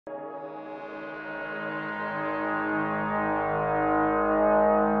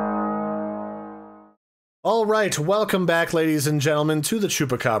Alright, welcome back ladies and gentlemen to the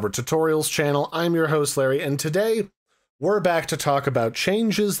Chupacabra Tutorials channel. I'm your host Larry, and today we're back to talk about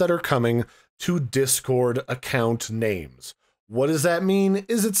changes that are coming to Discord account names. What does that mean?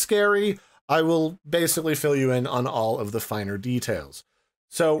 Is it scary? I will basically fill you in on all of the finer details.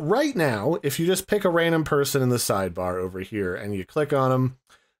 So right now, if you just pick a random person in the sidebar over here and you click on them,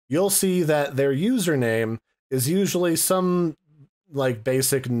 you'll see that their username is usually some like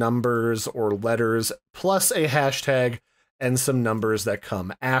basic numbers or letters plus a hashtag and some numbers that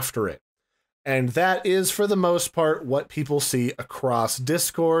come after it. And that is, for the most part, what people see across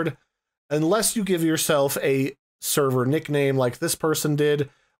Discord, unless you give yourself a server nickname like this person did,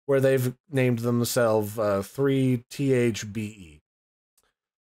 where they've named themselves 3THBE.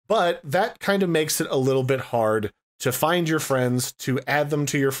 But that kind of makes it a little bit hard to find your friends, to add them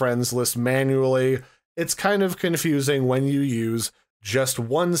to your friends list manually. It's kind of confusing when you use just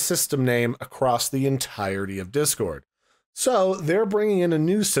one system name across the entirety of Discord. So they're bringing in a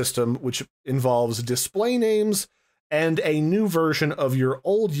new system which involves display names and a new version of your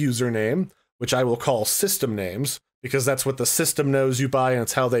old username, which I will call system names, because that's what the system knows you by, and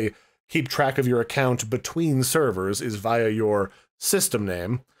it's how they keep track of your account between servers, is via your system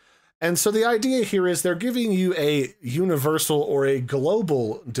name. And so the idea here is they're giving you a universal or a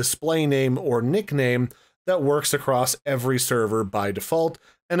global display name or nickname that works across every server by default.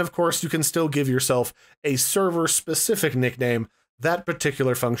 And of course, you can still give yourself a server-specific nickname. That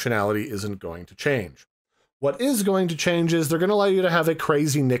particular functionality isn't going to change. What is going to change is they're going to allow you to have a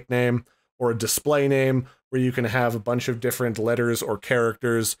crazy nickname or a display name where you can have a bunch of different letters or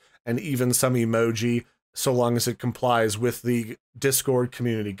characters and even some emoji, so long as it complies with the Discord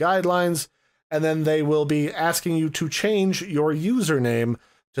community guidelines. And then they will be asking you to change your username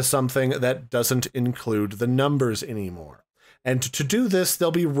to something that doesn't include the numbers anymore. And to do this,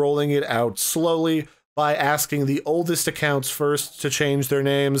 they'll be rolling it out slowly by asking the oldest accounts first to change their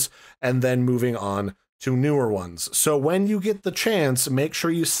names and then moving on to newer ones. So when you get the chance, make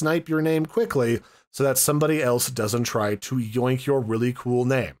sure you snipe your name quickly so that somebody else doesn't try to yoink your really cool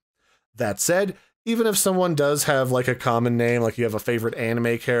name. That said, even if someone does have like a common name, like you have a favorite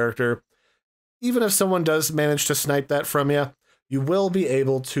anime character, even if someone does manage to snipe that from you, you will be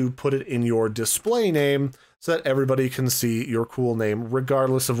able to put it in your display name so that everybody can see your cool name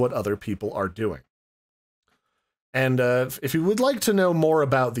regardless of what other people are doing. And if you would like to know more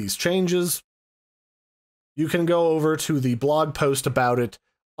about these changes, you can go over to the blog post about it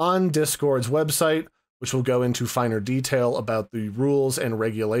on Discord's website, which will go into finer detail about the rules and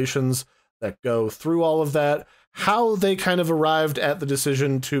regulations that go through all of that, how they kind of arrived at the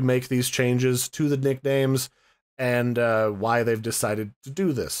decision to make these changes to the nicknames, and why they've decided to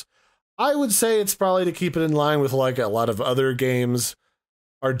do this. I would say it's probably to keep it in line with like a lot of other games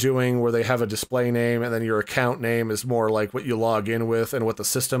are doing, where they have a display name and then your account name is more like what you log in with and what the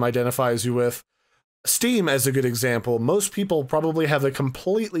system identifies you with. Steam, as a good example, most people probably have a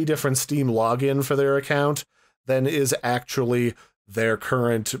completely different Steam login for their account than is actually their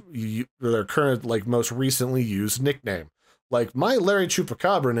current like most recently used nickname. Like my Larry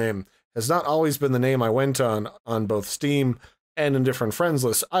Chupacabra name has not always been the name I went on both Steam and in different friends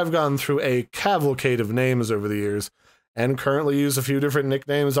lists. I've gone through a cavalcade of names over the years and currently use a few different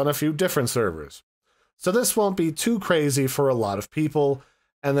nicknames on a few different servers. So this won't be too crazy for a lot of people.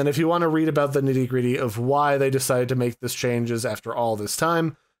 And then if you want to read about the nitty-gritty of why they decided to make this changes after all this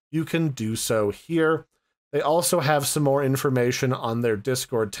time, you can do so here. They also have some more information on their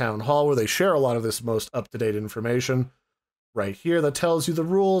Discord town hall where they share a lot of this most up-to-date information right here that tells you the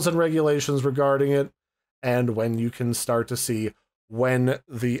rules and regulations regarding it and when you can start to see when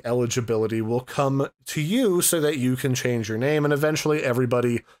the eligibility will come to you so that you can change your name, and eventually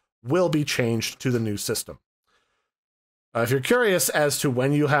everybody will be changed to the new system. If you're curious as to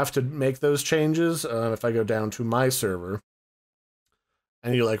when you have to make those changes, if I go down to my server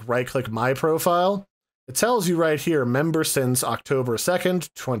and you like right-click my profile, it tells you right here, member since October 2nd,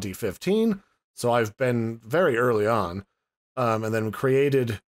 2015. So I've been very early on, and then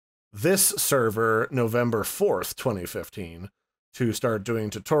created this server November 4th, 2015 to start doing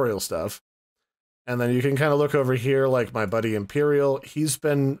tutorial stuff. And then you can kind of look over here, like my buddy Imperial, he's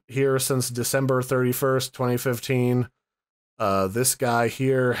been here since December 31st, 2015. This guy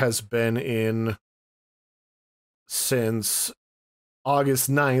here has been in since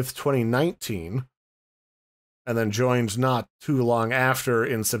August 9th, 2019, and then joined not too long after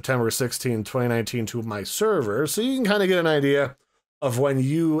in September 16, 2019 to my server. So you can kind of get an idea of when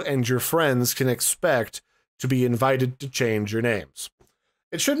you and your friends can expect to be invited to change your names.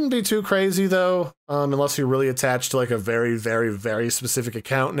 It shouldn't be too crazy though, unless you're really attached to like a very, very, very specific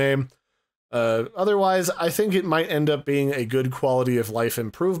account name. Otherwise, I think it might end up being a good quality of life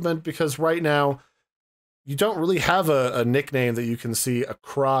improvement, because right now, you don't really have a nickname that you can see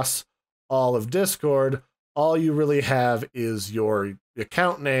across all of Discord. All you really have is your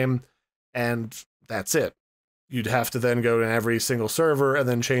account name, and that's it. You'd have to then go to every single server and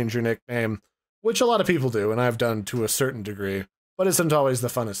then change your nickname, which a lot of people do, and I've done to a certain degree, but isn't always the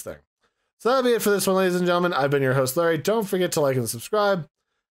funnest thing. So that'll be it for this one, ladies and gentlemen. I've been your host, Larry. Don't forget to like and subscribe,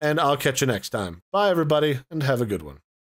 and I'll catch you next time. Bye, everybody, and have a good one.